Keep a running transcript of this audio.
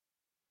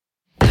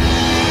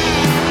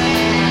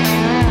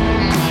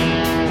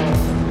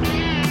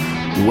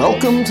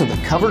Welcome to the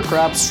Cover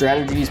Crop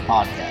Strategies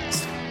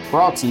Podcast,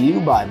 brought to you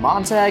by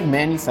Montag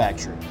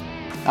Manufacturing.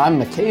 I'm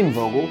McCain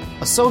Vogel,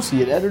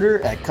 Associate Editor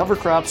at Cover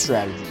Crop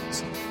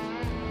Strategies.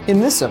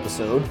 In this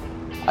episode,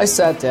 I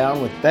sat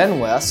down with Ben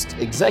West,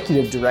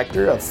 Executive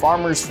Director of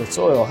Farmers for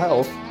Soil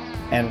Health,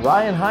 and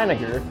Ryan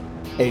Heiniger,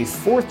 a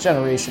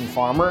fourth-generation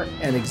farmer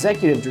and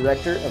Executive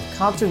Director of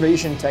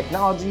Conservation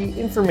Technology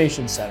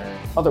Information Center,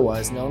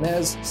 otherwise known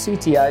as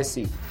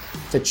CTIC,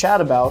 to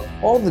chat about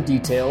all the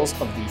details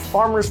of the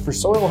Farmers for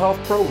Soil Health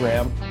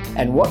program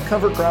and what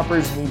cover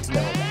croppers need to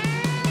know about.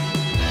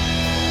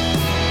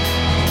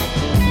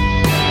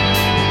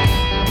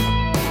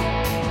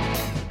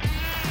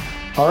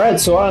 All right,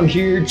 so I'm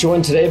here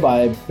joined today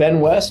by Ben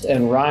West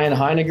and Ryan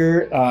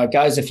Heiniger.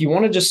 Guys, if you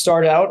want to just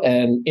start out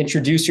and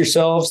introduce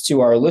yourselves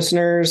to our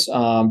listeners,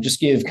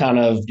 just give kind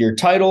of your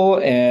title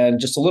and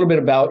just a little bit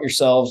about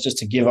yourselves, just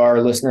to give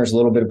our listeners a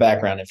little bit of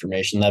background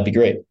information. That'd be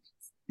great.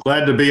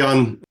 Glad to be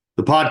on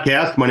the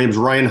podcast. My name is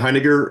Ryan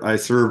Heiniger. I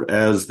serve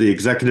as the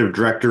Executive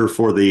Director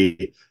for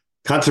the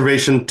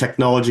Conservation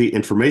Technology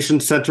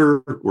Information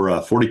Center. We're a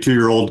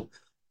 42-year-old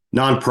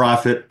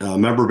nonprofit,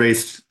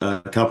 member-based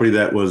company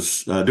that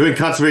was doing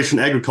conservation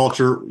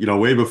agriculture,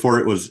 way before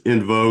it was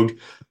in vogue,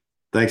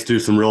 thanks to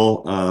some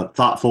real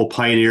thoughtful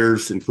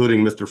pioneers,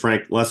 including Mr.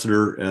 Frank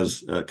Lessiter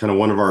as kind of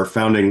one of our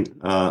founding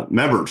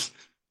members.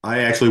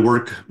 I actually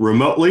work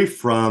remotely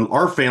from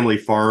our family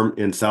farm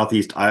in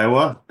southeast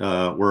Iowa.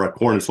 We're a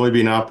corn and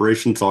soybean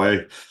operation, so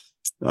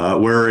I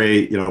wear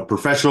a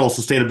professional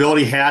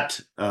sustainability hat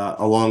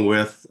along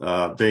with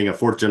being a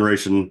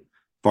fourth-generation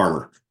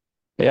farmer.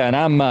 Yeah, and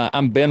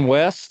I'm Ben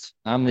West.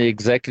 I'm the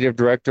Executive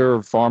Director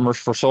of Farmers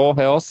for Soil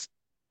Health.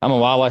 I'm a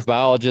wildlife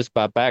biologist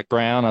by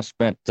background. I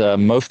spent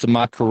most of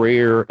my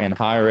career in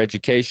higher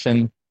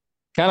education,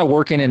 kind of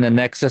working in the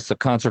nexus of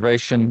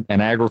conservation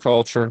and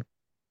agriculture,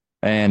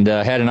 and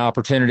had an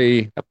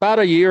opportunity about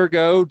a year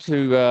ago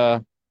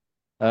to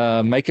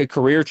make a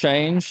career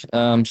change.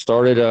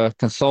 Started a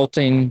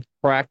consulting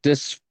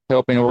practice,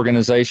 helping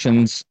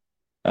organizations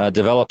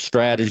develop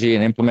strategy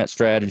and implement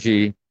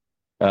strategy,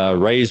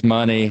 raise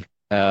money,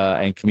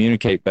 and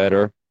communicate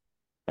better.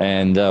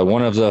 And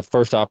one of the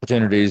first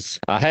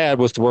opportunities I had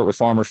was to work with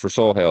Farmers for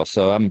Soil Health.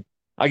 So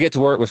I get to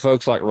work with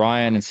folks like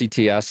Ryan and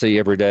CTIC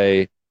every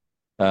day,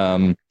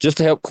 just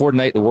to help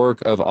coordinate the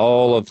work of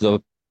all of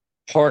the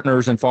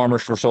partners in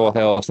Farmers for Soil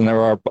Health. And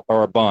there are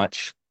a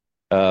bunch,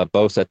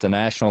 both at the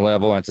national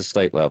level and at the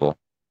state level.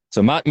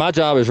 So my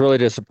job is really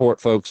to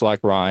support folks like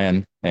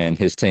Ryan and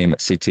his team at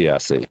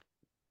CTIC.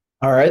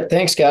 All right.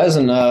 Thanks, guys.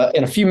 And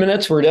in a few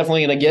minutes, we're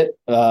definitely going to get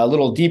a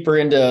little deeper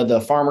into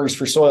the Farmers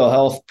for Soil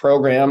Health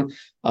program.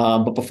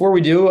 But before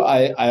we do,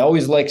 I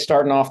always like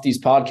starting off these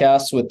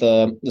podcasts with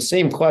the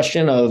same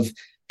question of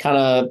kind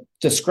of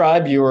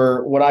describe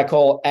your what I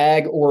call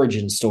ag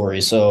origin story.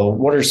 So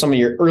what are some of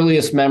your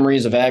earliest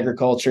memories of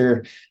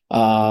agriculture,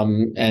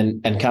 and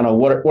kind of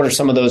what are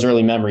some of those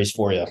early memories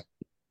for you?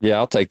 Yeah,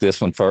 I'll take this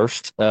one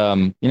first.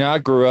 I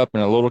grew up in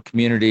a little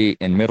community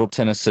in Middle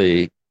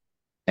Tennessee.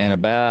 And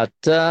about,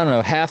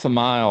 half a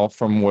mile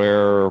from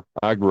where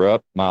I grew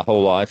up my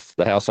whole life,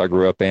 the house I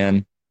grew up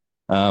in,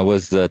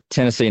 was the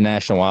Tennessee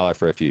National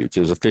Wildlife Refuge. It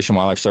was a Fish and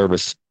Wildlife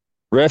Service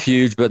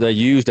refuge, but they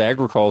used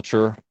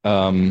agriculture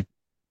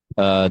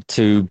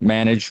to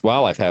manage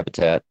wildlife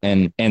habitat.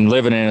 And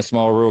living in a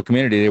small rural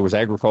community, there was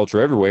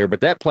agriculture everywhere.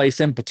 But that place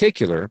in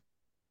particular,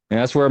 and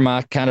that's where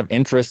my kind of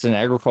interest in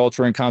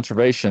agriculture and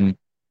conservation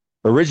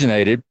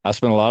originated. I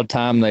spent a lot of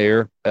time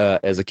there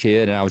as a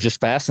kid, and I was just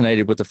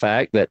fascinated with the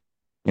fact that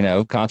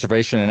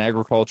conservation and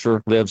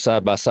agriculture live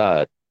side by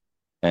side.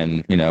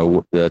 And,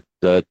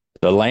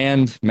 the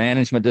land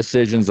management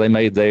decisions they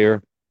made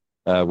there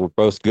were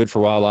both good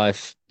for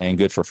wildlife and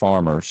good for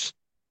farmers.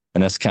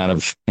 And that's kind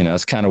of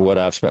what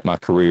I've spent my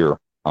career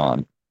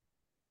on.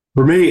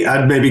 For me,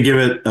 I'd maybe give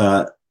it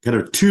kind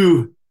of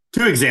two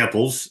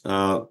examples.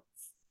 For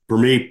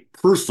me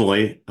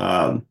personally,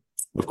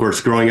 of course,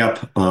 growing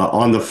up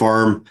on the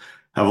farm,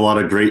 have a lot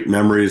of great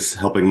memories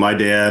helping my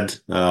dad,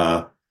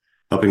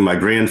 helping my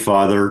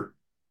grandfather,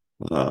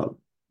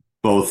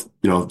 both,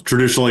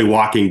 traditionally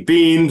walking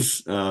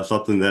beans,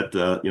 something that,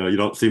 you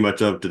don't see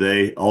much of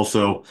today.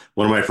 Also,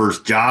 one of my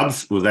first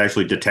jobs was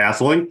actually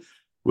detasseling,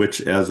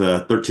 which as a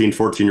 13,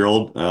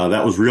 14-year-old,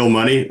 that was real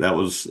money. That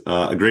was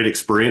a great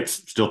experience.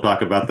 Still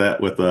talk about that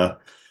with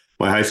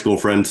my high school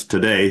friends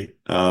today.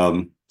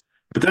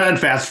 But then I'd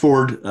fast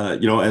forward,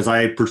 as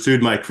I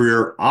pursued my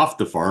career off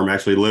the farm,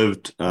 actually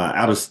lived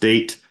out of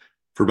state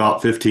for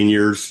about 15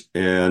 years.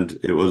 And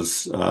it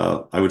was,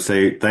 I would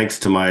say, thanks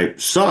to my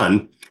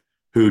son,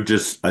 who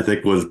just, I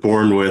think, was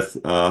born with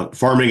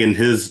farming in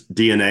his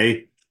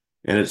DNA.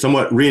 And it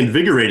somewhat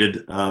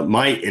reinvigorated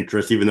my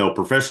interest, even though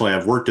professionally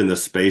I've worked in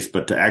this space,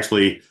 but to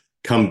actually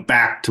come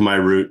back to my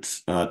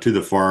roots, to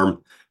the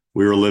farm.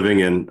 We were living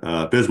in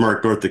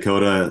Bismarck, North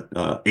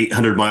Dakota,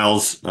 800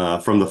 miles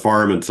from the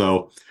farm. And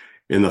so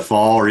in the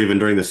fall or even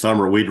during the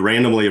summer, we'd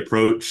randomly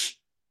approach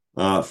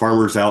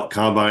farmers out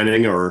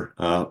combining or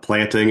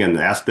planting and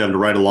ask them to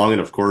ride along.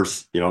 And of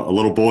course, a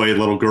little boy, a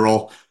little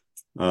girl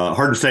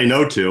hard to say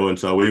no to. And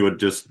so we would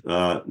just,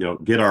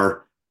 get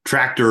our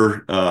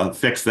tractor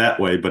fixed that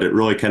way. But it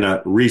really kind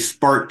of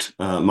re-sparked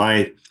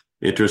my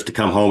interest to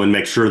come home and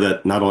make sure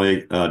that not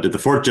only did the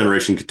fourth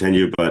generation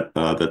continue, but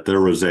that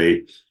there was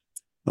a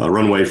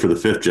runway for the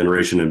fifth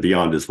generation and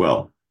beyond as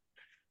well.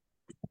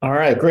 All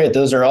right, great.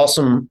 Those are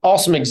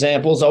awesome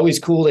examples. Always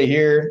cool to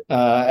hear.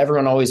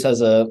 Everyone always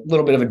has a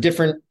little bit of a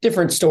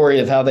different story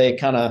of how they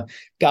kind of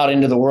got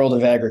into the world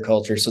of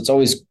agriculture. So it's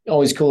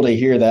always cool to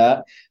hear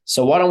that.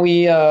 So why don't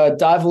we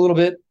dive a little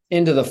bit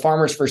into the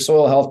Farmers for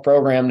Soil Health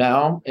program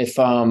now? If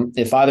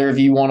either of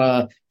you want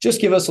to just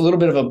give us a little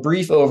bit of a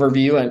brief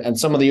overview and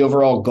some of the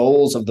overall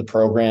goals of the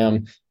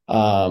program,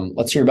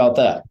 let's hear about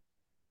that.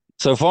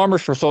 So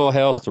Farmers for Soil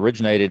Health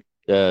originated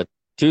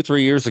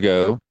 2-3 years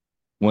ago,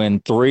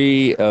 when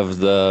three of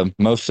the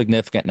most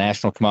significant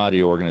national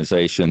commodity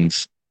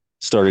organizations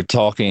started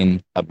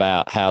talking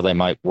about how they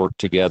might work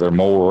together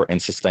more in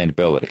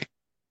sustainability.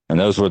 And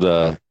those were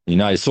the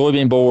United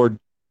Soybean Board,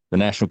 the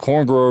National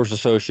Corn Growers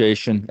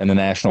Association, and the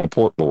National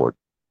Pork Board.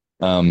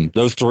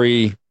 Those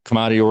three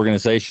commodity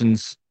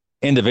organizations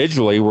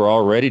individually were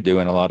already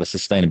doing a lot of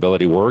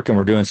sustainability work, and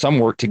we're doing some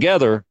work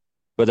together,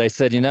 but they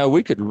said,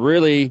 we could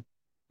really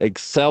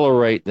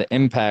accelerate the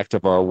impact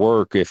of our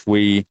work if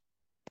we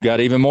got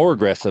even more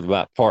aggressive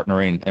about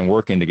partnering and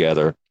working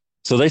together.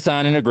 So they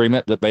signed an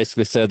agreement that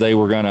basically said they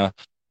were going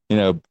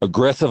to,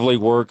 aggressively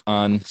work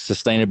on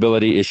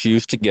sustainability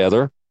issues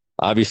together.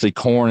 Obviously,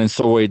 corn and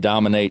soy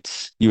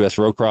dominates U.S.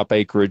 row crop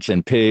acreage,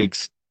 and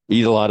pigs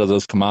eat a lot of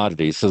those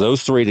commodities. So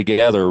those three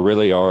together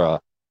really are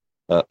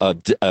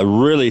a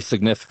really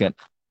significant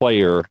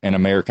player in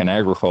American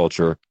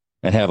agriculture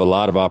and have a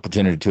lot of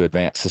opportunity to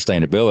advance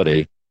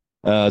sustainability.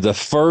 The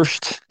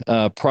first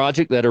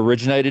project that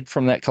originated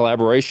from that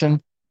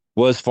collaboration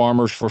was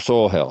Farmers for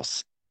Soil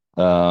Health,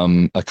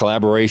 a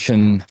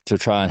collaboration to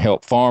try and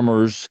help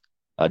farmers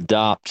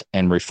adopt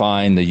and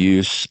refine the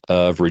use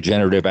of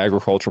regenerative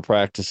agricultural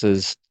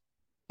practices.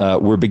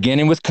 We're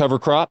beginning with cover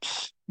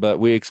crops, but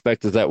we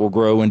expect that will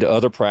grow into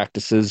other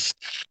practices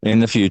in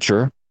the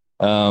future.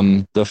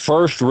 The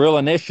first real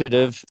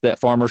initiative that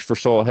Farmers for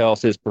Soil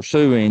Health is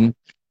pursuing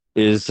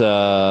is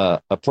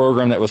a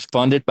program that was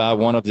funded by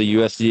one of the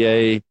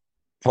USDA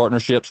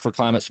Partnerships for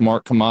Climate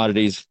Smart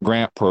Commodities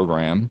grant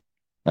program.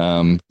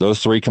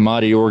 Those three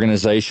commodity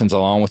organizations,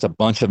 along with a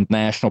bunch of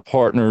national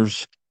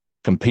partners,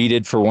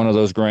 competed for one of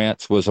those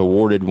grants, was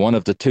awarded one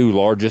of the two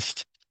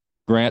largest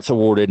grants,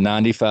 awarded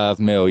 $95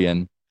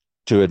 million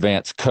to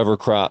advance cover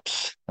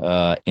crops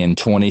in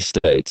 20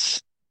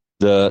 states.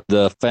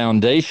 The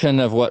foundation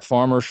of what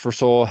Farmers for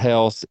Soil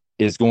Health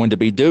is going to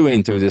be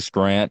doing through this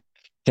grant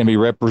can be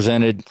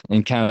represented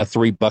in kind of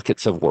three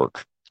buckets of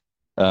work.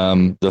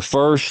 The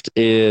first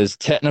is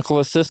technical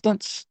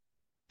assistance,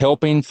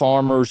 helping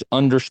farmers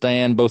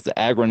understand both the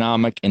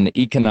agronomic and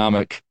the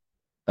economic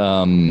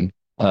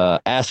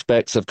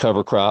aspects of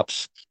cover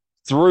crops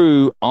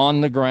through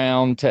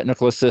on-the-ground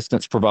technical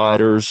assistance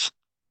providers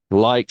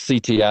like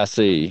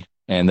CTIC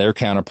and their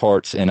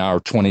counterparts in our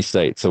 20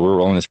 states. So we're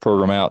rolling this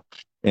program out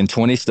in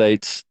 20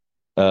 states,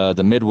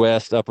 the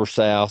Midwest, Upper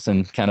South,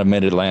 and kind of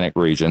Mid-Atlantic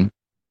region.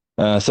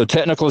 So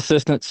technical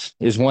assistance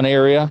is one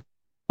area.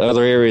 The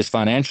other area is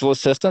financial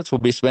assistance. We'll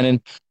be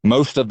spending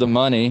most of the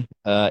money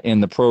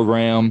in the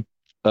program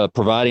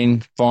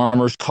providing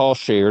farmers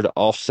cost share to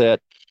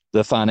offset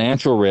the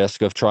financial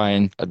risk of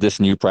trying this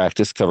new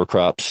practice, cover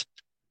crops.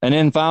 And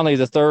then finally,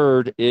 the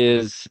third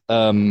is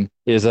a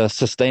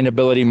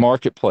sustainability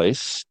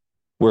marketplace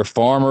where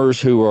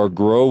farmers who are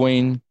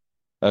growing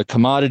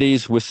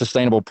commodities with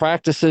sustainable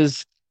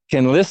practices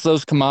can list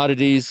those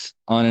commodities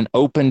on an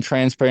open,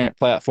 transparent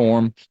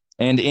platform,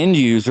 and end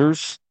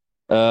users,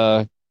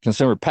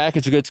 consumer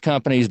packaged goods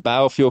companies,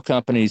 biofuel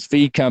companies,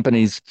 feed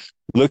companies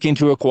looking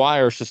to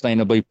acquire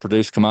sustainably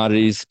produced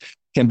commodities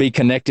can be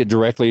connected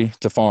directly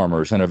to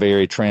farmers in a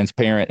very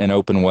transparent and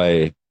open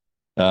way.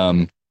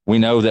 We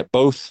know that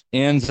both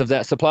ends of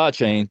that supply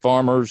chain,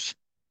 farmers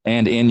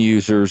and end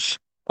users,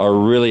 are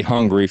really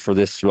hungry for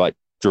this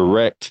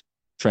direct,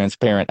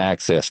 transparent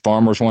access.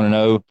 Farmers want to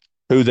know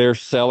who they're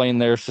selling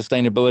their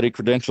sustainability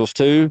credentials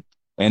to,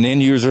 and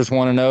end users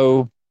want to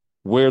know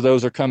where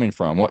those are coming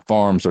from, what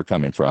farms are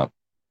coming from.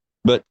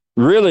 But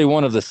really,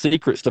 one of the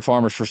secrets to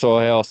Farmers for Soil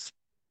Health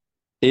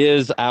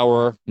is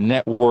our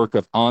network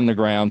of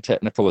on-the-ground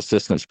technical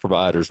assistance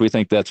providers. We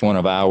think that's one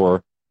of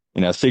our,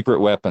 secret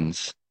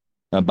weapons.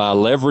 By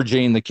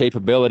leveraging the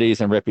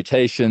capabilities and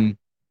reputation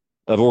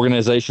of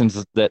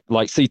organizations that,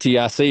 like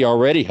CTIC,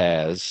 already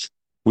has,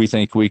 we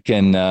think we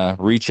can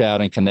reach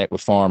out and connect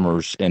with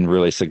farmers in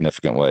really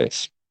significant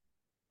ways.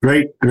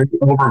 Great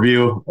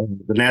overview of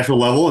the national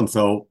level. And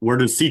so where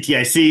does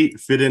CTIC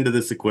fit into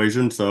this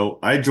equation? So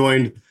I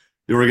joined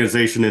the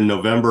organization in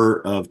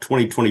November of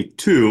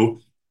 2022,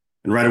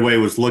 and right away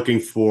was looking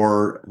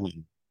for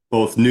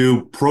both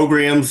new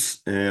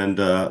programs, and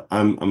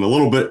I'm a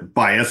little bit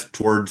biased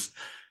towards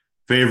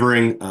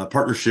favoring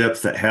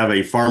partnerships that have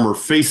a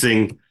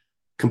farmer-facing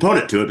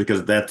component to it,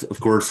 because that's, of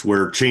course,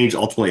 where change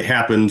ultimately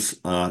happens,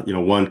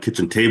 one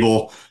kitchen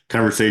table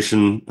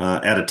conversation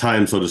at a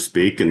time, so to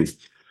speak, and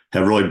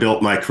have really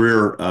built my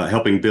career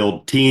helping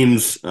build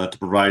teams to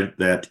provide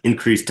that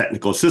increased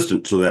technical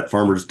assistance so that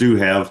farmers do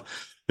have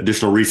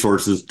additional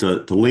resources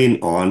to lean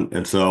on.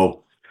 And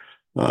so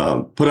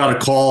put out a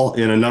call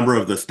in a number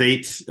of the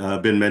states.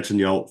 Been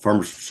mentioned,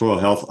 Farmers for Soil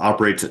Health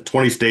operates at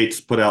 20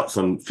 states, put out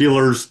some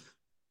feelers.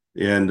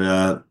 And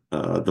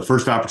the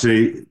first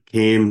opportunity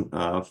came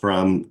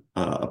from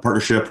a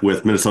partnership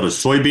with Minnesota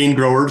soybean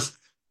growers.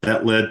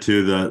 That led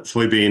to the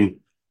soybean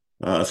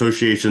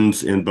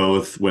associations in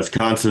both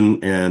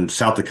Wisconsin and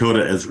South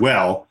Dakota as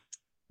well,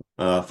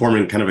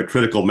 forming kind of a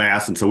critical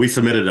mass. And so we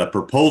submitted a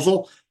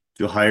proposal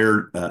to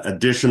hire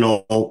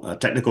additional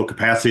technical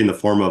capacity in the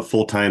form of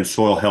full-time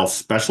soil health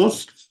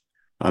specialists.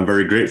 I'm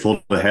very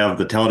grateful to have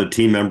the talented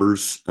team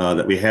members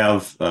that we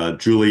have,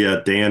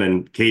 Julia, Dan,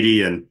 and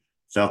Katie in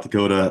South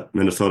Dakota,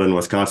 Minnesota, and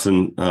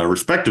Wisconsin,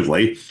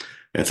 respectively.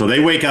 And so they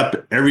wake up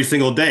every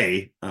single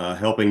day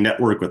helping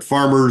network with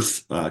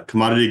farmers,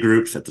 commodity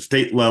groups at the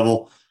state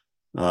level,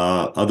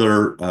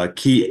 other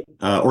key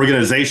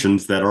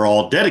organizations that are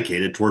all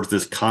dedicated towards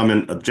this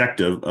common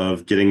objective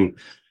of getting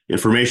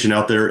information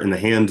out there in the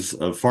hands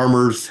of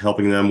farmers,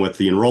 helping them with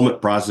the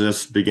enrollment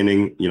process,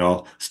 beginning,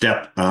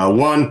 step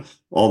one,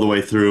 all the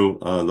way through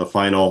the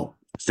final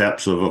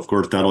steps of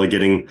course, not only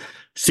getting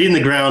seed in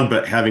the ground,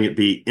 but having it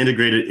be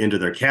integrated into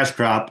their cash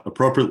crop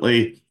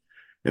appropriately.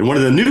 And one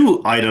of the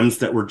new items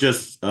that we're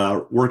just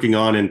working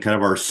on in kind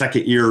of our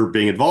second year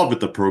being involved with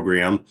the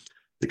program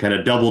to kind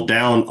of double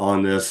down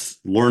on this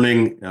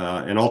learning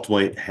and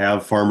ultimately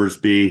have farmers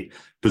be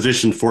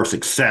positioned for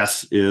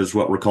success is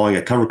what we're calling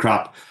a cover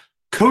crop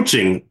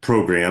coaching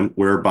program,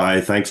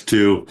 whereby, thanks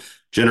to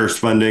generous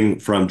funding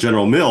from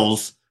General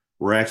Mills,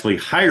 we're actually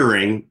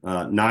hiring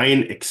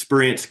 9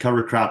 experienced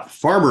cover crop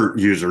farmer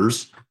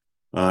users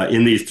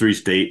in these 3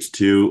 states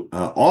to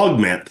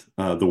augment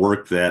the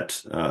work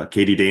that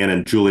Katie, Dan,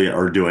 and Julia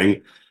are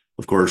doing.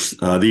 Of course,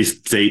 these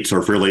states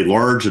are fairly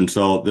large, and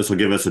so this will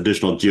give us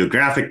additional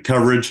geographic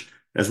coverage,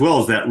 as well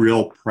as that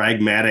real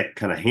pragmatic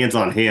kind of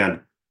hands-on hand.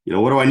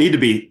 What do I need to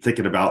be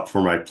thinking about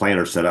for my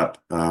planter setup?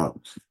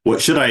 What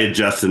should I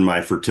adjust in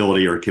my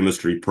fertility or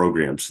chemistry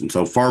programs? And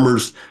so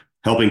farmers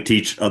helping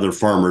teach other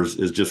farmers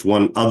is just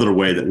one other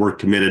way that we're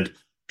committed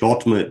to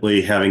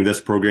ultimately having this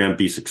program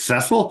be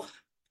successful.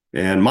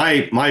 And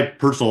my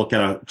personal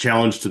kind of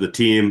challenge to the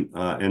team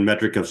and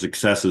metric of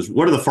success is,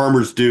 what do the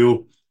farmers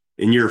do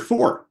in year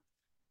 4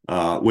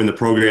 when the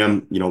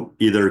program,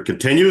 either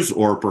continues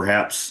or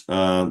perhaps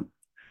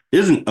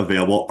isn't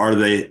available? Are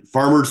the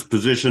farmers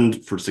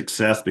positioned for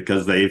success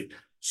because they've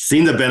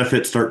seen the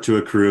benefits start to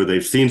accrue,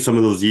 they've seen some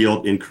of those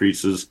yield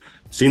increases,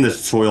 seen the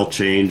soil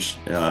change,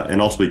 and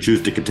ultimately choose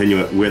to continue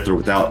it with or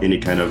without any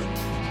kind of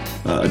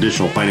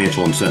additional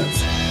financial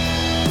incentives?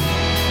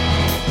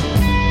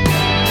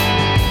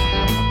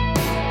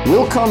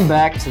 We'll come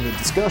back to the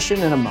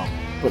discussion in a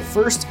moment, but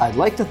first I'd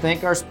like to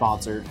thank our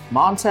sponsor,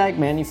 Montag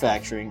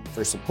Manufacturing,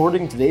 for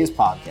supporting today's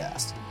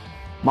podcast.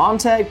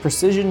 Montag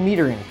precision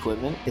metering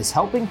equipment is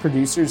helping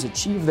producers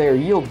achieve their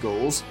yield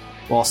goals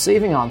while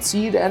saving on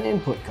seed and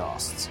input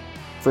costs.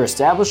 For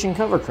establishing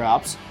cover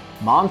crops,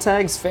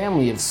 Montag's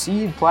family of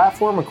seed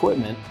platform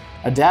equipment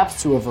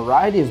adapts to a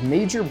variety of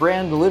major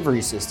brand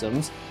delivery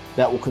systems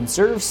that will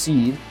conserve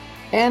seed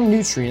and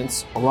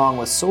nutrients along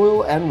with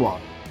soil and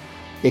water.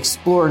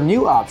 Explore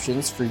new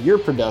options for your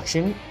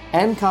production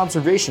and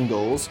conservation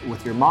goals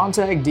with your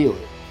Montag dealer.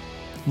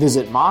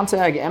 Visit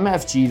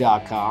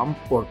montagmfg.com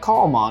or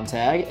call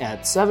Montag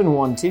at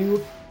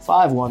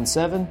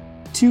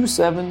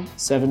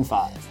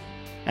 712-517-2775.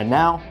 And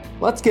now,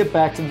 let's get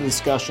back to the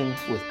discussion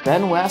with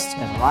Ben West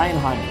and Ryan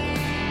Heiniger.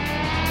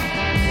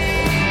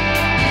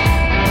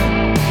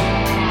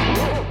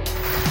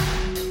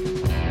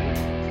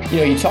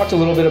 You talked a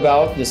little bit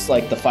about this,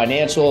 like the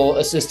financial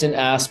assistant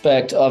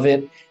aspect of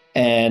it.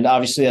 And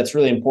obviously that's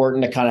really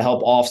important to kind of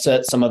help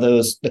offset some of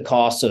the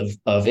costs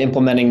of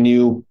implementing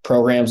new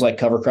programs like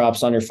cover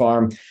crops on your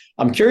farm.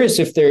 I'm curious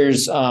if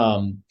there's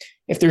a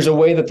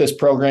way that this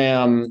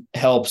program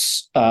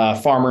helps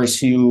farmers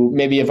who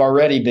maybe have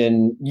already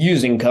been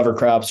using cover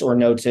crops or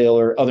no-till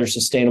or other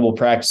sustainable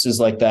practices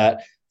like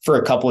that for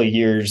a couple of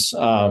years.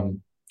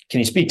 Can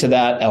you speak to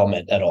that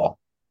element at all?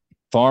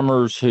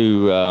 Farmers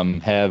who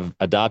have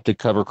adopted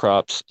cover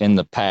crops in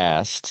the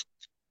past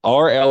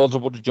are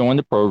eligible to join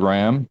the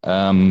program.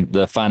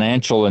 The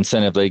financial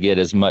incentive they get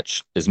is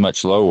much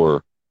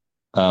lower,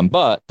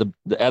 but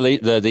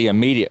the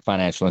immediate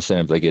financial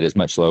incentive they get is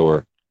much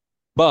lower.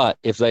 But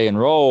if they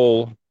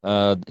enroll,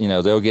 they'll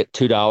get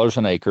 $2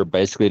 an acre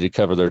basically to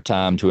cover their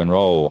time to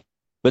enroll.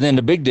 But then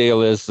the big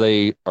deal is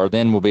they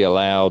will be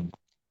allowed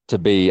to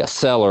be a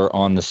seller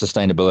on the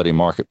sustainability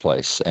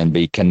marketplace and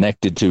be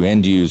connected to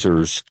end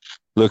users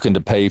looking to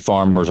pay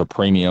farmers a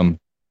premium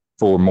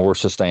for more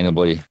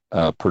sustainably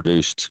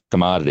produced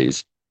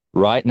commodities.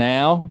 Right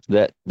now,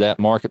 that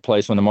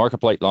marketplace, when the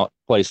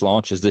marketplace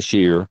launches this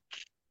year,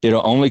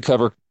 it'll only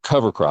cover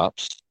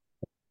crops,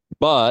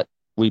 but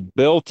we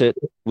built it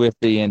with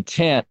the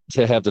intent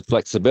to have the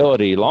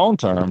flexibility long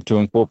term to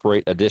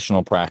incorporate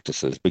additional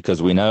practices,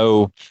 because we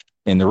know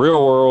in the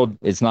real world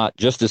it's not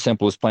just as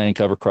simple as planting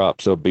cover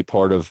crops. So it'll be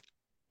part of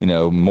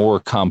more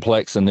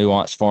complex and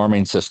nuanced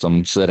farming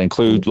systems that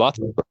include lots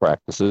of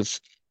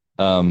practices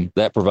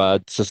that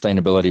provide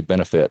sustainability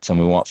benefits, and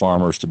we want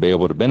farmers to be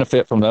able to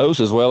benefit from those,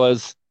 as well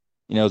as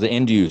the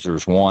end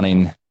users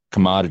wanting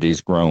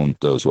commodities grown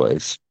those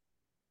ways.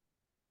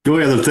 The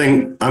only other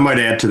thing I might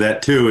add to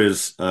that too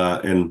is,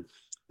 and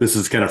this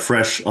is kind of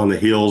fresh on the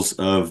heels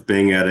of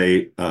being at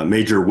a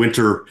major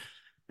winter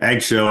ag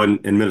show in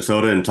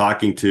Minnesota and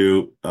talking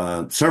to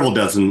several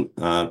dozen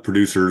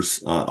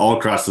producers all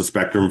across the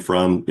spectrum,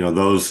 from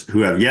those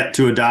who have yet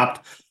to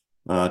adopt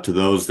to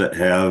those that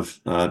have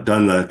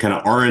done the kind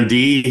of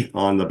R&D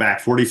on the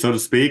back 40, so to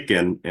speak,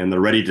 and they're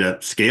ready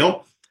to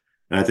scale.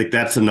 And I think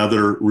that's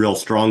another real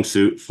strong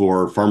suit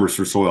for Farmers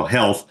for Soil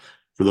Health,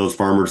 for those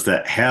farmers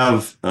that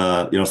have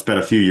spent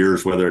a few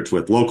years, whether it's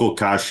with local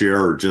cost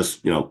share or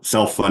just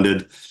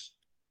self-funded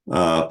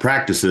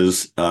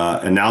practices,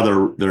 and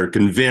now they're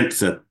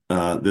convinced that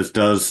this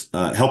does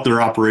help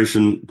their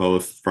operation,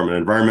 both from an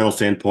environmental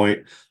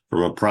standpoint,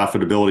 from a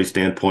profitability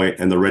standpoint,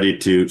 and they're ready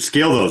to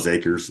scale those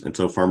acres. And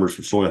so Farmers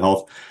for Soil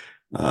Health,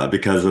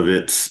 because of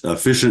its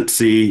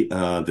efficiency,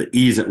 the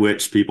ease at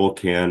which people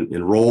can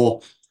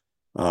enroll,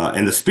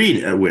 and the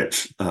speed at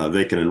which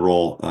they can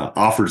enroll,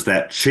 offers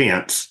that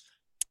chance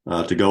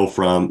to go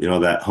from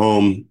that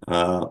home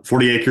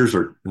 40 acres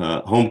or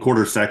home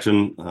quarter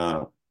section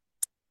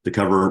to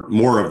cover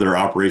more of their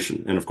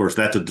operation. And of course,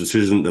 that's a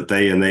decision that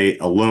they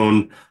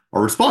alone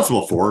are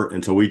responsible for.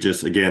 And so we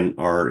just, again,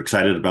 are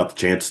excited about the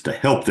chance to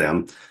help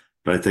them.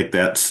 But I think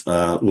that's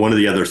one of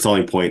the other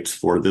selling points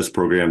for this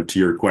program, to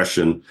your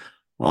question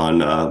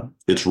on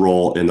its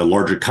role in the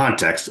larger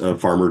context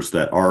of farmers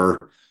that are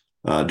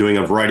doing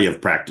a variety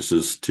of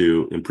practices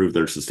to improve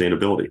their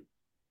sustainability.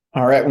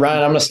 All right,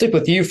 Ryan, I'm going to stick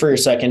with you for a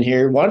second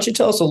here. Why don't you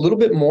tell us a little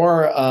bit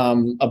more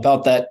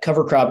about that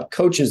cover crop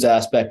coaches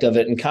aspect of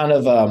it, and kind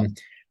of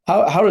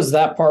how does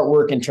that part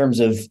work in terms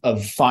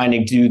of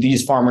finding, do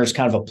these farmers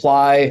kind of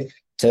apply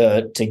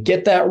to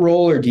get that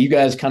role, or do you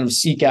guys kind of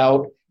seek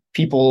out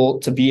people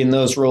to be in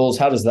those roles?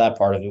 How does that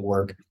part of it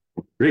work?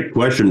 Great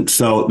question.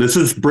 So this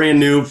is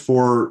brand new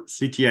for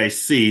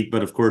CTIC,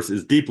 but of course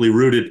is deeply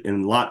rooted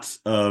in lots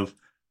of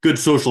good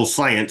social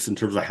science in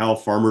terms of how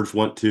farmers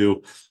want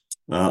to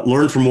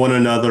learn from one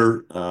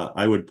another.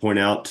 I would point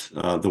out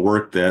the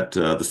work that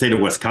the state of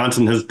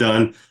Wisconsin has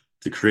done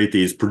to create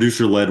these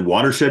producer-led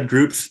watershed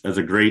groups as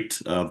a great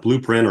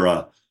blueprint or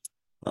a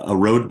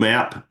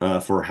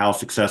roadmap for how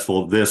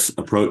successful this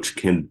approach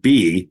can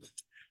be.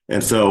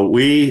 And so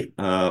we,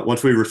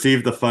 once we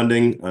received the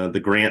funding, the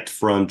grant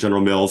from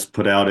General Mills,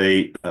 put out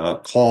a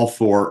call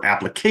for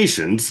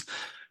applications,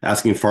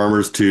 asking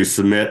farmers to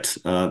submit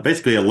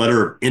basically a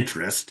letter of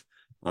interest.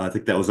 I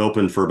think that was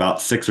open for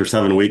about 6 or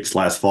 7 weeks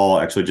last fall.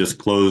 Actually just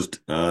closed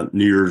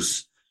New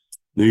Year's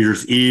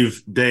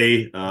Eve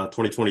day,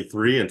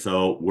 2023. And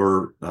so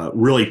we're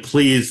really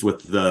pleased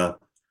with the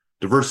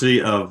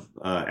diversity of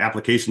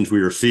applications we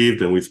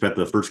received. And we spent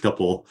the first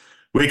couple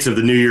weeks of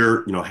the new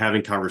year,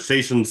 having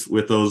conversations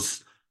with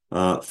those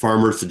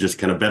farmers to just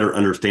kind of better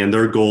understand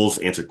their goals,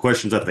 answer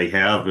questions that they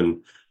have.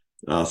 And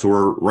so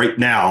we're right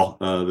now,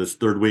 this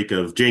third week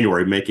of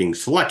January, making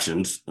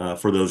selections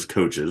for those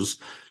coaches.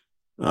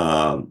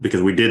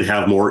 Because we did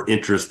have more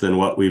interest than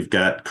what we've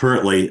got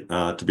currently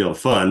to be able to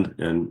fund,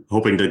 and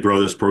hoping to grow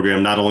this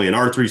program not only in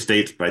our 3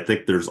 states, but I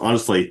think there's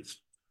honestly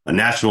a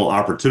national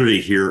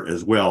opportunity here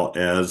as well,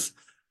 as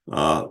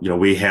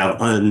we have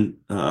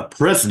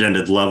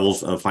unprecedented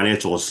levels of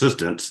financial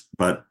assistance,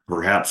 but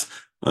perhaps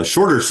a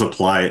shorter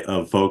supply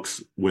of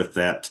folks with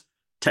that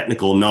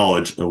technical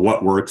knowledge of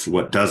what works,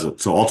 what doesn't.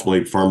 So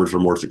ultimately, farmers are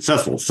more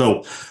successful.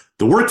 So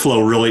the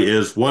workflow really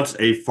is, once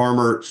a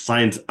farmer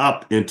signs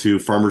up into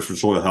Farmers for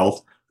Soil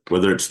Health,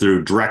 whether it's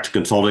through direct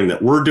consulting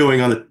that we're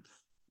doing on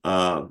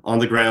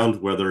the ground,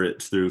 whether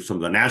it's through some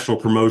of the national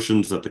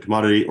promotions that the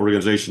commodity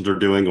organizations are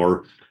doing,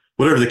 or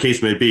whatever the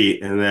case may be.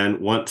 And then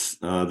once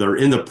they're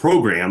in the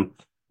program,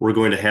 we're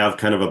going to have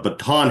kind of a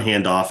baton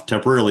handoff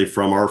temporarily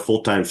from our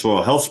full-time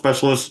soil health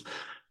specialists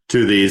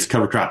to these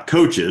cover crop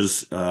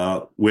coaches,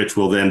 which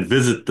will then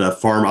visit the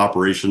farm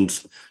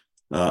operations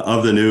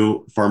of the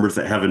new farmers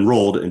that have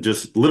enrolled, and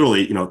just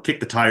literally, kick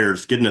the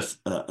tires, getting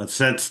a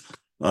sense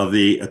of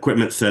the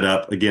equipment set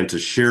up, again, to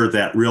share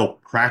that real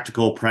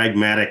practical,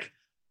 pragmatic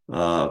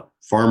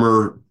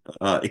farmer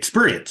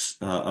experience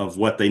of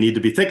what they need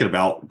to be thinking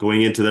about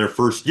going into their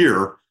first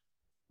year,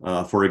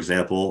 for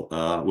example,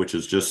 which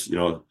is just,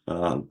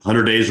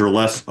 100 days or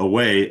less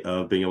away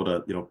of being able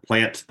to,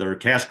 plant their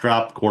cash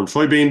crop, corn,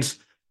 soybeans,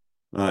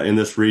 in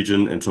this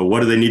region. And so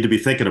what do they need to be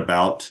thinking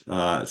about?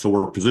 So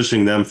we're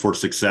positioning them for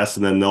success,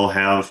 and then they'll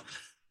have,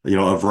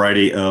 a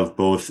variety of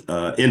both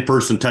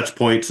in-person touch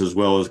points as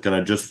well as kind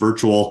of just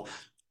virtual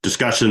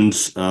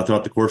discussions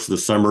throughout the course of the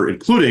summer,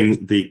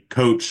 including the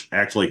coach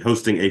actually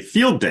hosting a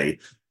field day.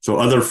 So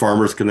other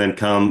farmers can then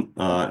come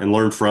and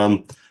learn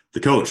from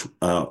the coach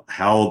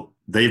how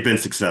they've been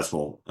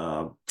successful.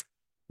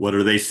 What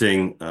are they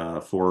seeing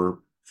for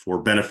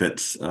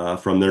benefits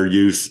from their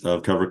use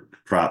of cover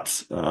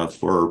crops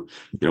for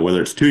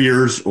whether it's 2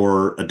 years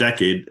or a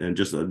decade? And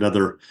just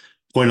another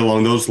point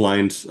along those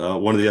lines,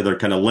 one of the other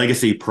kind of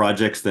legacy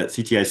projects that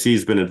CTIC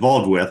has been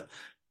involved with,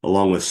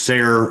 along with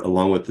SARE,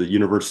 along with the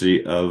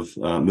University of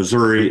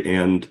Missouri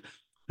and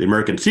the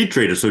American Seed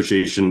Trade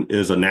Association,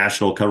 is a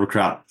national cover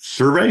crop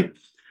survey.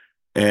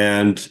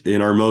 And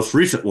in our most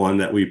recent one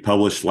that we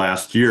published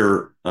last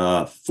year,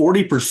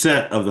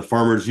 40% of the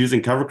farmers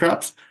using cover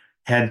crops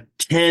had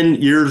 10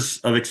 years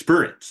of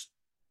experience.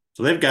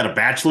 So they've got a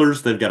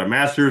bachelor's, they've got a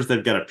master's,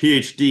 they've got a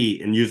PhD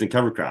in using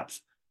cover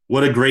crops.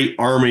 What a great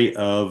army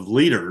of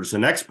leaders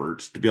and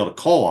experts to be able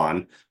to call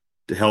on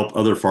to help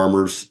other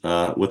farmers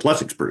with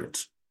less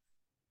experience.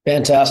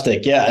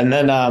 Fantastic. Yeah. And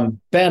then,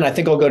 Ben, I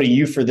think I'll go to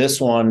you for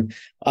this one.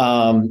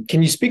 Can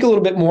you speak a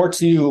little bit more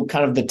to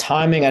kind of the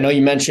timing? I know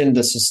you mentioned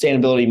the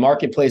sustainability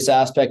marketplace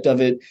aspect of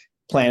it,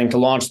 planning to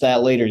launch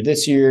that later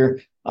this year.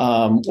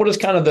 What does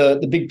kind of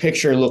the big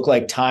picture look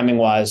like timing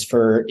wise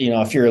for,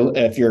 if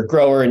you're a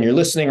grower and you're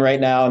listening right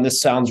now, and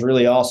this sounds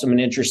really awesome and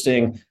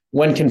interesting,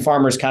 when can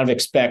farmers kind of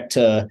expect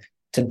to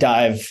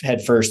dive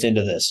headfirst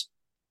into this?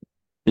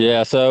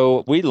 Yeah.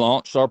 So we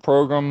launched our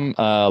program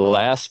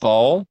last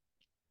fall.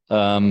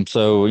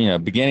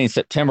 Beginning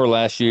September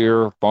last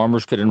year,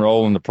 farmers could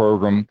enroll in the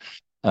program.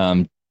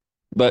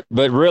 But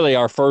really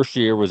our first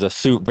year was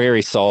a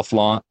very soft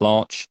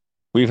launch.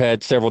 We've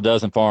had several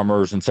dozen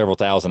farmers and several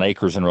thousand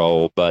acres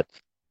enrolled, but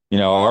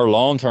our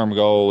long-term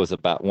goal is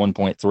about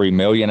 1.3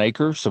 million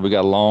acres. So we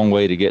got a long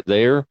way to get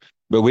there,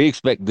 but we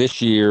expect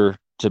this year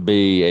to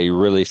be a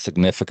really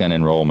significant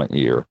enrollment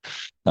year.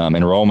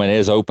 Enrollment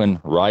is open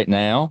right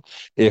now.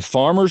 If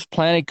farmers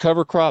planted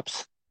cover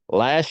crops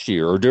last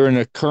year or during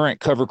the current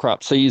cover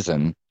crop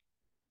season,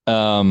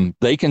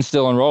 they can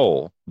still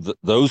enroll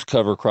those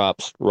cover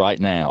crops right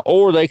now,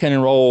 or they can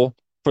enroll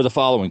for the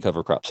following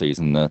cover crop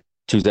season, the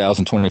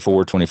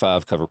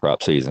 2024-25 cover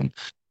crop season.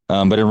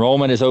 But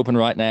enrollment is open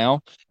right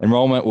now.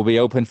 Enrollment will be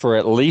open for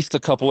at least a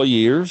couple of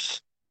years.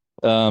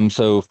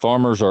 So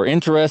farmers are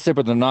interested,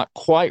 but they're not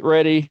quite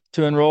ready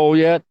to enroll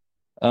yet.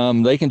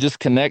 They can just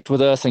connect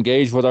with us,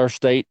 engage with our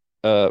state,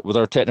 with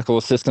our technical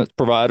assistance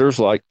providers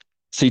like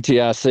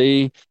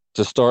CTIC,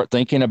 to start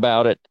thinking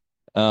about it.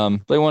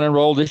 If they want to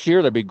enroll this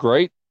year, that'd be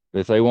great.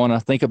 If they want to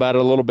think about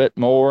it a little bit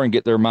more and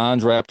get their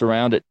minds wrapped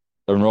around it,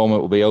 the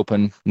enrollment will be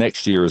open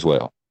next year as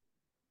well.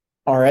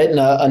 All right. And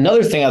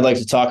another thing I'd like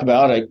to talk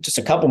about, just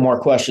a couple more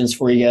questions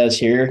for you guys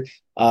here.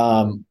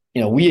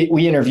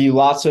 We interview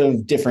lots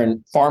of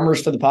different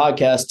farmers for the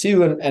podcast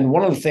too. And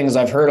one of the things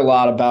I've heard a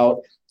lot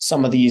about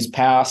some of these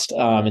past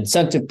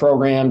incentive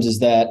programs is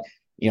that,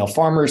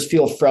 farmers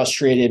feel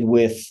frustrated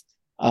with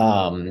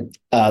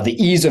the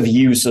ease of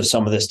use of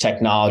some of this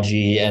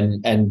technology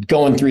and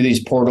going through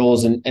these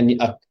portals. And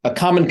a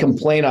common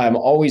complaint I'm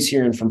always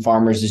hearing from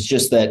farmers is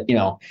just that,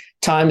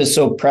 time is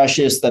so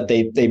precious that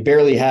they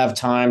barely have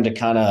time to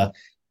kind of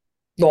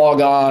log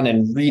on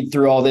and read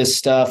through all this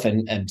stuff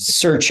and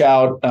search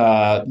out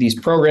these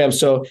programs.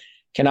 So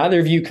can either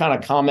of you kind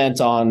of comment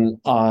on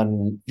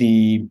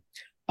the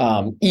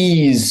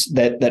ease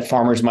that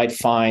farmers might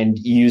find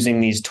using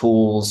these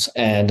tools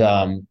and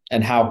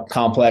how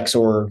complex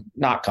or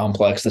not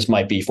complex this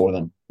might be for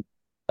them?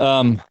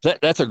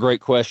 That's a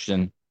great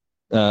question.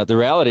 The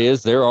reality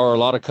is there are a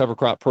lot of cover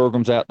crop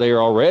programs out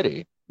there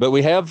already, but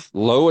we have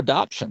low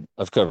adoption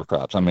of cover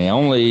crops. I mean,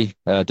 only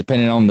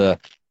depending on the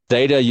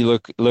data you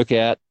look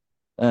at,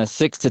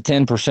 6 to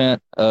 10%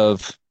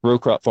 of row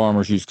crop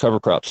farmers use cover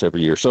crops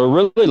every year. So a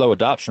really low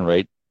adoption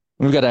rate.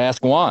 We've got to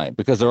ask why,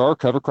 because there are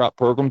cover crop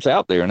programs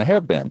out there, and there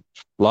have been,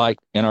 like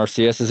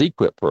NRCS's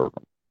EQIP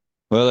program.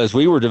 Well, as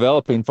we were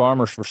developing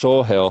Farmers for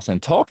Soil Health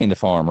and talking to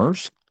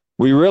farmers,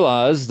 we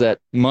realized that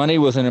money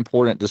was an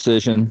important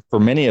decision for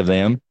many of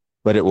them,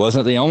 but it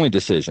wasn't the only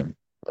decision,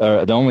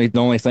 the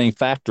only thing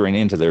factoring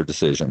into their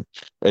decision.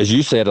 As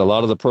you said, a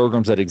lot of the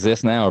programs that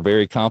exist now are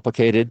very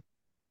complicated.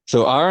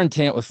 So our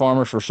intent with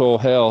Farmers for Soil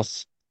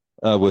Health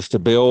was to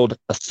build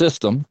a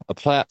system, a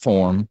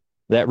platform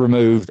that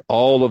removed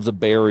all of the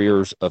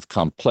barriers of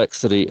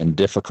complexity and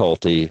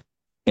difficulty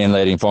in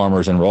letting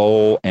farmers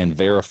enroll and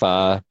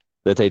verify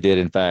that they did,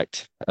 in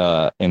fact,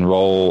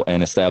 enroll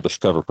and establish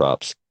cover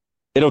crops.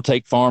 It'll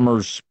take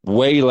farmers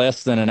way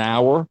less than an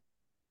hour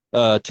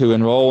to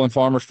enroll in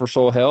Farmers for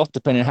Soil Health.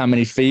 Depending on how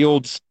many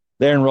fields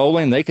they're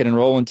enrolling, they can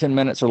enroll in 10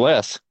 minutes or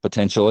less,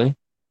 potentially.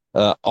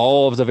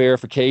 All of the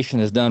verification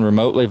is done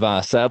remotely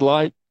via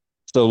satellite.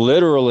 So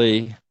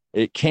literally,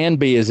 it can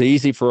be as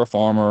easy for a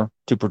farmer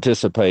to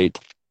participate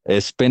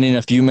as spending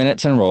a few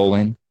minutes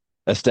enrolling,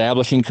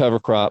 establishing cover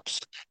crops,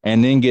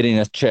 and then getting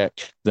a check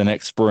the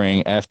next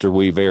spring after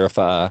we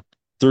verify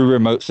through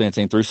remote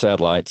sensing, through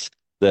satellites,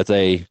 that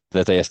they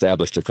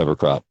established a cover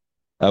crop.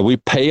 We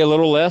pay a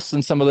little less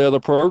than some of the other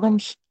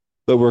programs,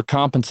 but we're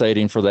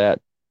compensating for that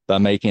by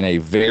making a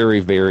very,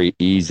 very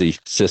easy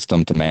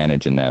system to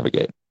manage and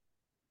navigate.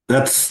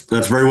 That's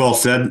very well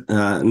said.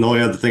 And the only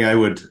other thing I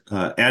would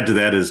add to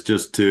that is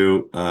just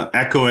to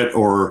echo it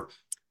or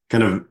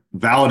kind of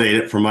validate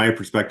it from my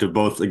perspective,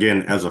 both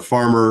again as a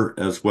farmer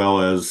as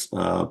well as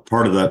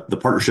part of the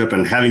partnership,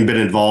 and having been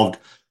involved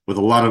with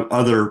a lot of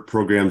other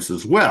programs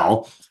as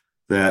well.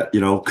 That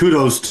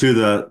kudos to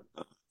the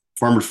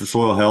Farmers for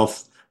Soil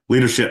Health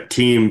leadership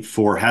team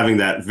for having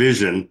that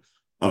vision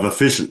of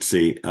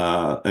efficiency.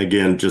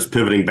 Again, just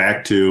pivoting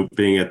back to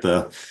being at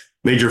the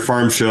major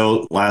farm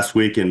show last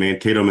week in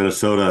Mankato,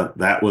 Minnesota,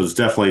 that was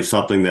definitely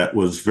something that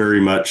was very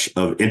much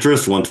of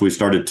interest once we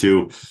started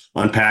to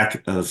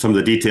unpack some of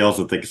the details,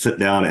 that they could sit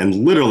down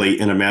and literally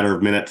in a matter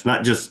of minutes,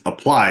 not just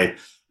apply,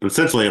 but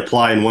essentially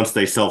apply, and once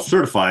they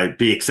self-certify,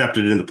 be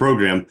accepted in the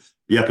program,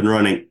 be up and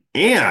running.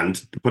 And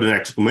to put an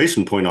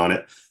exclamation point on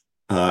it,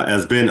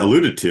 as Ben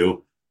alluded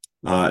to,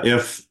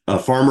 if a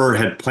farmer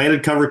had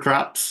planted cover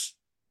crops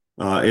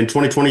in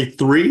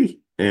 2023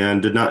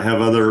 and did not have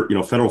other,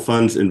 federal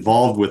funds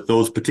involved with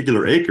those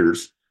particular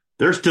acres,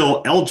 they're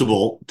still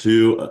eligible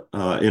to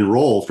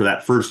enroll for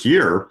that first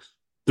year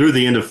through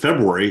the end of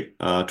February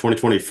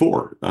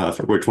 2024.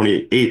 February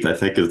 28th, I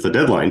think, is the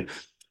deadline.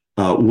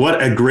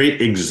 What a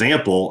great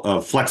example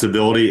of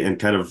flexibility and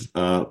kind of,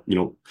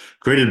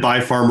 created by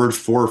farmers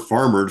for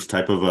farmers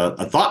type of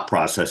a thought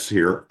process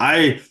here.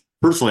 I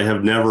personally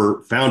have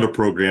never found a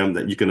program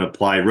that you can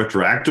apply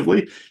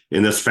retroactively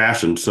in this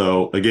fashion.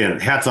 So again,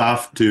 hats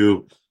off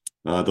to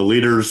the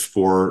leaders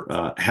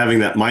for having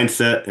that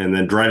mindset and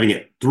then driving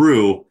it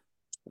through,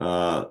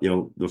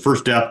 the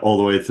first step all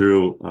the way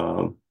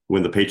through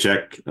when the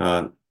paycheck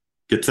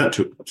gets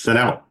sent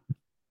out.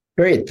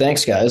 Great.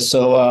 Thanks, guys.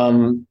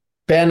 So,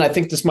 Ben, I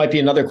think this might be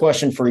another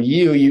question for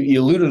you.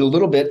 You alluded a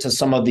little bit to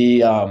some of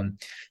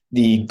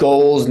the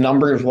goals,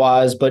 numbers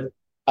wise, but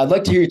I'd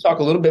like to hear you talk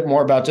a little bit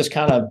more about just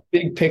kind of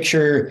big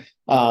picture.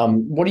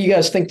 What do you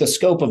guys think the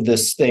scope of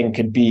this thing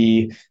could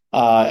be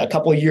a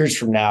couple of years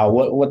from now?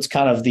 What's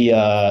kind of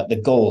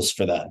the goals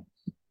for that?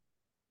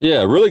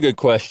 Yeah, really good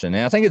question.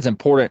 And I think it's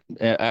important.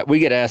 We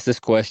get asked this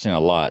question a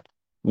lot.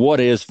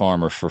 What is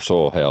Farmers for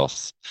Soil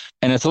Health?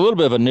 And it's a little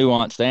bit of a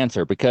nuanced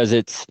answer because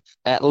it's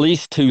at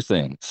least two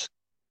things.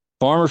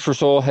 Farmers for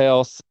Soil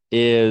Health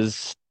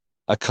is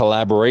a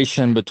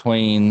collaboration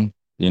between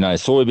the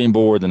United Soybean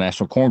Board, the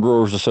National Corn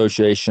Growers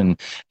Association,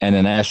 and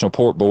the National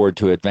Pork Board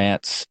to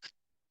advance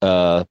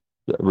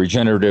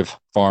regenerative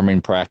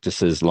farming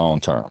practices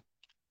long term.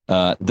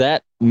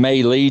 That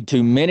may lead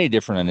to many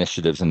different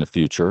initiatives in the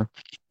future.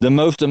 The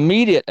most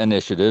immediate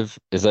initiative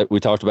is that we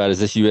talked about is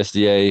this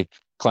USDA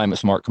Climate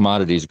Smart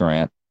Commodities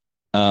Grant.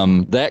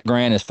 That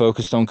grant is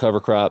focused on cover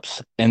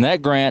crops, and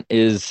that grant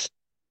is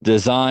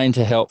designed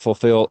to help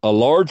fulfill a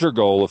larger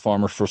goal of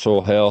Farmers for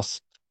Soil Health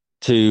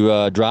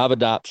to drive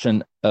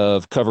adoption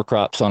of cover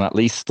crops on at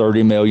least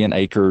 30 million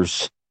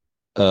acres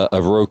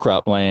of row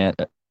crop land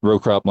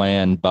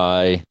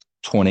by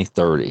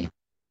 2030.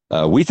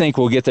 We think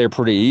we'll get there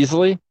pretty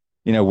easily.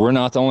 We're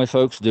not the only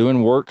folks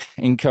doing work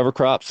in cover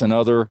crops and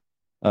other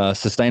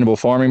sustainable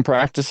farming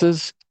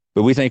practices,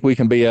 but we think we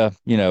can be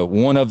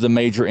one of the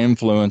major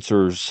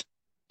influencers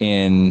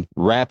in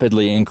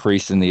rapidly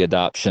increasing the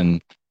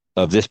adoption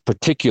of this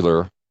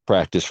particular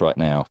practice right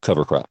now,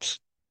 cover crops.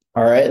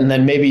 All right. And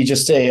then maybe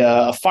just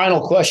a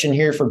final question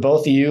here for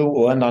both of you.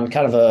 We'll end on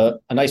kind of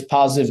a nice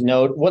positive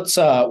note. What's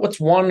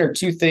one or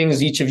two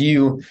things each of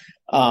you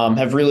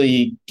have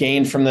really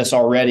gained from this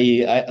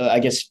already? I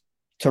guess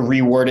to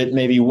reword it,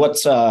 maybe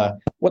what's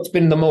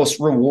been the most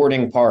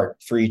rewarding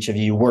part for each of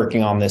you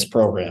working on this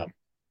program?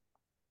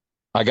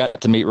 I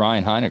got to meet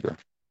Ryan Heiniger.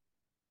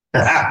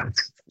 I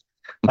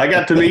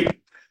got to meet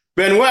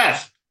Ben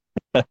West.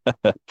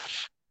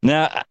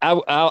 Now,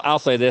 I'll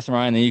say this,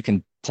 Ryan, and you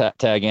can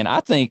tag in.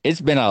 I think it's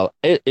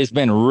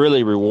been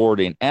really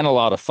rewarding and a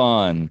lot of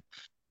fun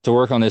to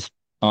work on this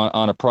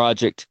on a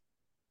project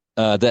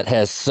that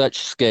has such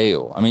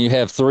scale. I mean, you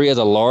have three of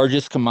the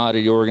largest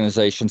commodity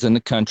organizations in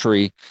the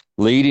country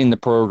leading the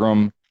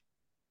program,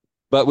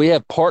 but we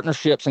have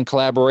partnerships and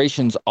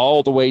collaborations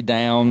all the way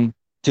down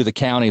to the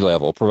county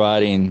level,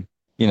 providing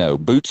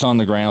boots on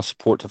the ground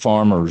support to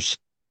farmers.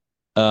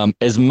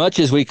 As much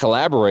as we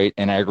collaborate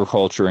in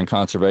agriculture and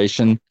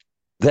conservation,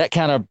 that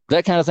kind of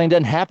thing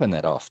doesn't happen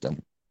that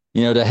often.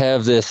 To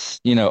have this,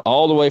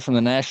 all the way from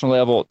the national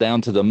level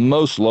down to the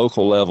most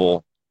local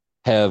level,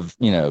 have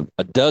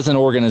a dozen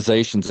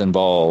organizations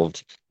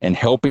involved in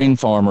helping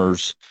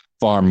farmers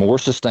farm more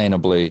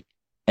sustainably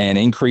and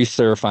increase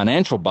their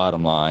financial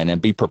bottom line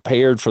and be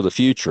prepared for the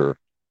future.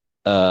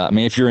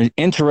 If you're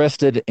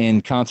interested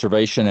in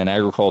conservation and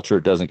agriculture,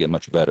 it doesn't get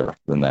much better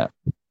than that.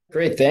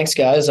 Great. Thanks,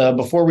 guys.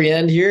 Before we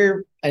end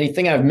here,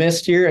 anything I've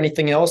missed here?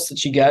 Anything else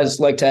that you guys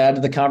like to add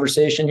to the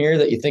conversation here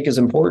that you think is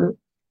important?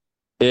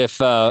 If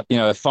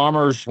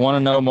farmers want to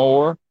know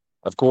more,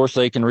 of course,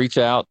 they can reach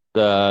out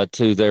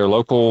to their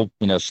local,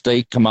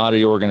 state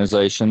commodity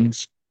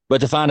organizations. But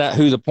to find out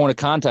who the point of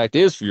contact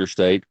is for your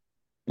state,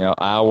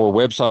 our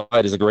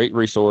website is a great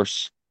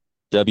resource,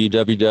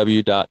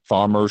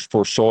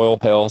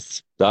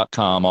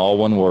 www.farmersforsoilhealth.com, all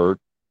one word.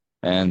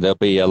 And there'll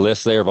be a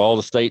list there of all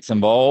the states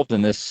involved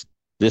in this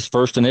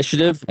first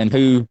initiative and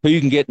who you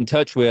can get in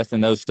touch with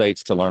in those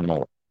states to learn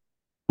more.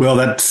 Well,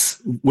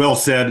 that's well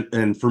said.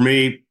 And for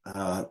me,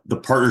 the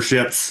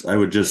partnerships, I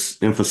would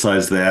just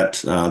emphasize that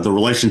the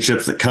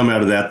relationships that come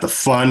out of that, the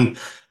fun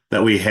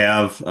that we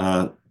have,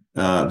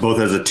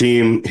 both as a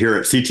team here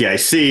at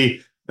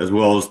CTIC, as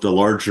well as the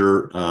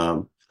larger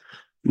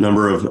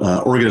number of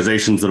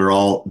organizations that are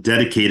all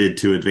dedicated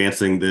to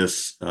advancing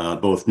this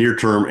both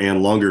near-term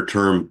and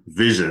longer-term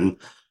vision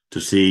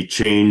to see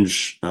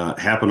change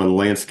happen on the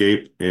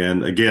landscape.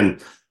 And again,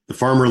 the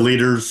farmer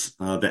leaders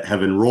that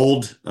have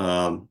enrolled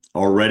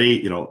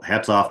already,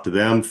 hats off to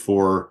them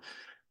for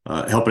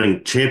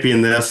helping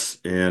champion this,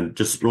 and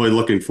just really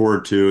looking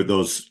forward to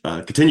those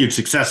continued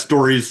success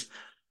stories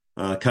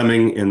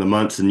coming in the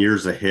months and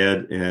years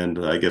ahead.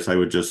 And I guess I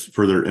would just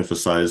further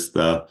emphasize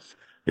the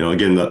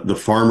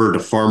farmer to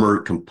farmer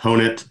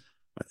component.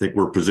 I think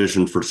we're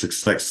positioned for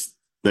success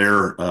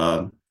there,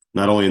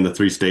 not only in the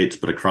 3 states,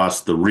 but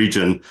across the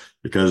region,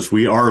 because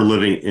we are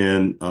living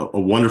in a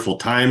wonderful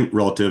time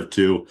relative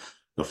to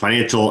the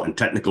financial and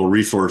technical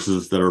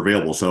resources that are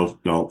available. So,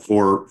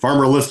 for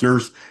farmer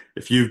listeners,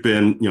 if you've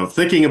been,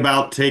 thinking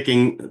about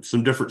taking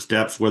some different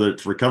steps, whether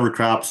it's recovery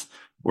crops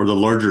or the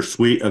larger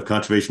suite of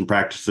conservation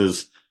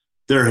practices,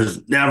 there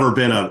has never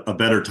been a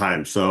better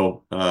time.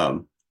 So,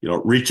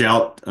 reach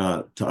out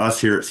to us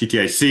here at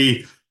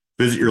CTIC,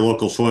 visit your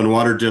local soil and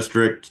water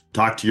district,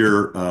 talk to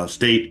your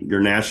state,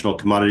 your national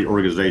commodity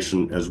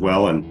organization as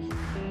well, and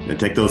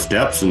take those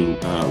steps.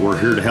 And we're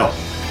here to help.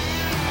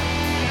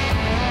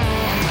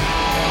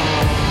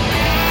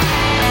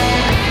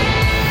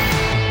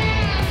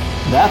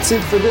 That's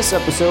it for this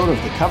episode of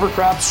the Cover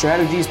Crop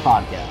Strategies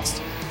podcast.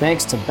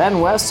 Thanks to Ben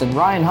West and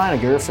Ryan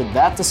Heiniger for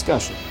that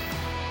discussion.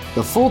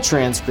 The full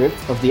transcript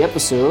of the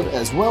episode,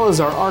 as well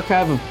as our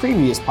archive of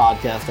previous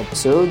podcast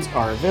episodes,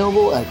 are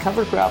available at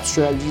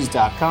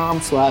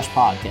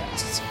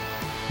covercropstrategies.com/podcasts.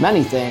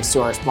 Many thanks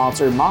to our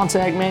sponsor,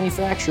 Montag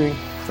Manufacturing,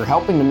 for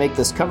helping to make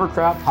this Cover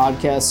Crop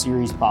podcast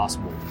series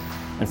possible.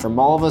 And from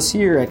all of us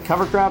here at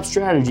Cover Crop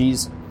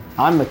Strategies,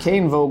 I'm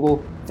McCain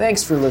Vogel.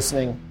 Thanks for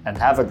listening, and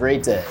have a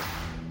great day.